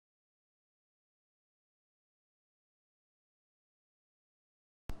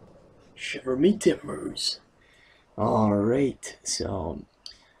Shiver me timbers. Alright, so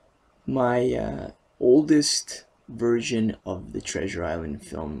my oldest version of the Treasure Island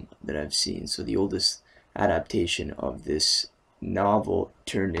film that I've seen, so the oldest adaptation of this novel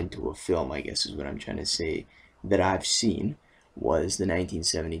turned into a film, I guess is what I'm trying to say, that I've seen, was the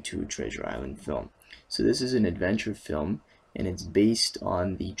 1972 Treasure Island film. So this is an adventure film, and it's based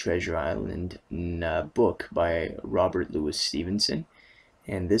on the Treasure Island book by Robert Louis Stevenson.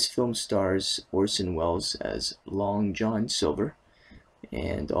 And this film stars Orson Welles as Long John Silver,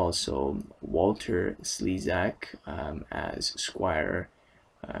 and also Walter Slezak as Squire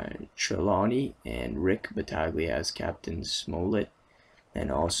Trelawney, and Rick Battaglia as Captain Smollett.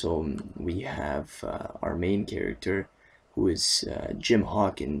 And also we have our main character, who is Jim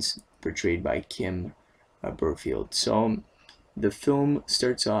Hawkins, portrayed by Kim Burfield. So the film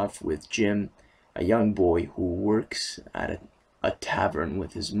starts off with Jim, a young boy who works at a tavern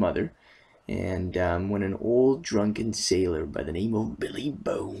with his mother, and when an old drunken sailor by the name of Billy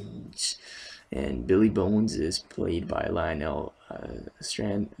Bones, and Billy Bones is played by Lionel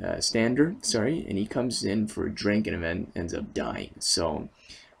Stander, and he comes in for a drink and ends up dying. So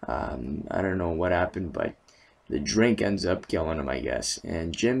I don't know what happened, but the drink ends up killing him, I guess.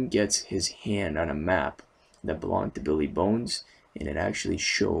 And Jim gets his hand on a map that belonged to Billy Bones, and it actually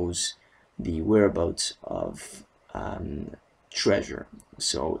shows the whereabouts of treasure.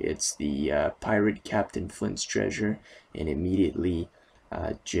 So it's the pirate Captain Flint's treasure, and immediately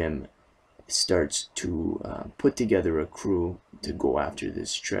Jim starts to put together a crew to go after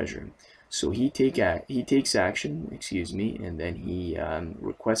this treasure. So he takes action, and then he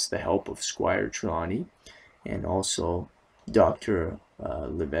requests the help of Squire Trelawney and also Dr.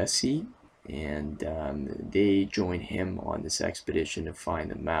 Livesey, and they join him on this expedition to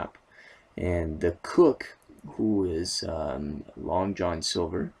find the map. And the cook, who is Long John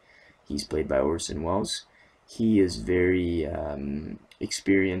Silver, he's played by Orson Welles. He is very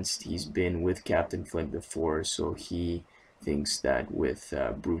experienced. He's been with Captain Flint before, so he thinks that with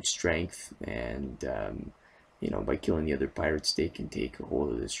brute strength and by killing the other pirates, they can take a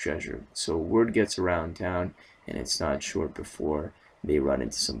hold of this treasure. So word gets around town, and it's not short before they run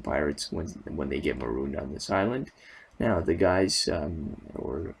into some pirates when they get marooned on this island. Now, the guys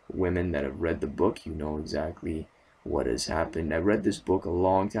or women that have read the book, you know exactly what has happened. I read this book a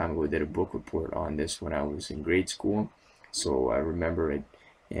long time ago. I did a book report on this when I was in grade school, so I remember it.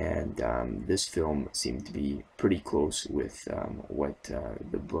 And this film seemed to be pretty close with what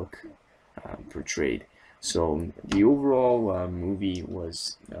the book portrayed. So the overall movie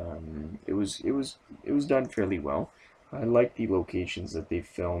was it was done fairly well. I like the locations that they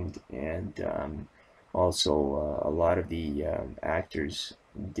filmed, and also a lot of the actors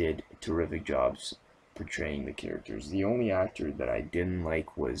did terrific jobs portraying the characters. The only actor that I didn't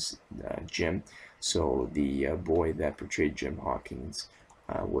like was Jim. So the boy that portrayed Jim Hawkins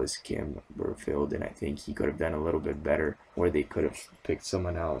was Kim Burfield, and I think he could have done a little bit better, or they could have picked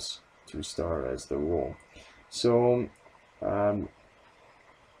someone else to star as the role. So I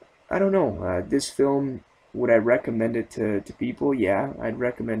don't know. This film, would I recommend it to people? Yeah, I'd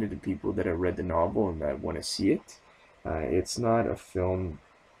recommend it to people that have read the novel and that want to see it. It's not a film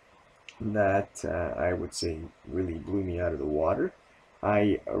that I would say really blew me out of the water.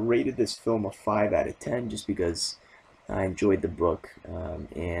 I rated this film a 5 out of 10 just because I enjoyed the book,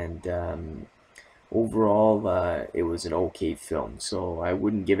 and overall it was an okay film. So I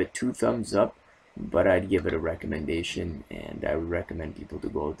wouldn't give it 2 thumbs up, but I'd give it a recommendation, and I would recommend people to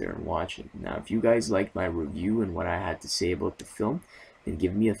go out there and watch it. Now, if you guys liked my review and what I had to say about the film, then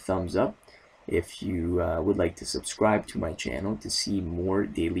give me a thumbs up. If you would like to subscribe to my channel to see more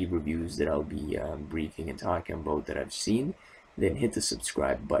daily reviews that I'll be briefing and talking about that I've seen, then hit the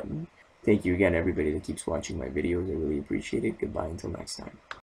subscribe button. Thank you again, everybody that keeps watching my videos. I really appreciate it. Goodbye until next time.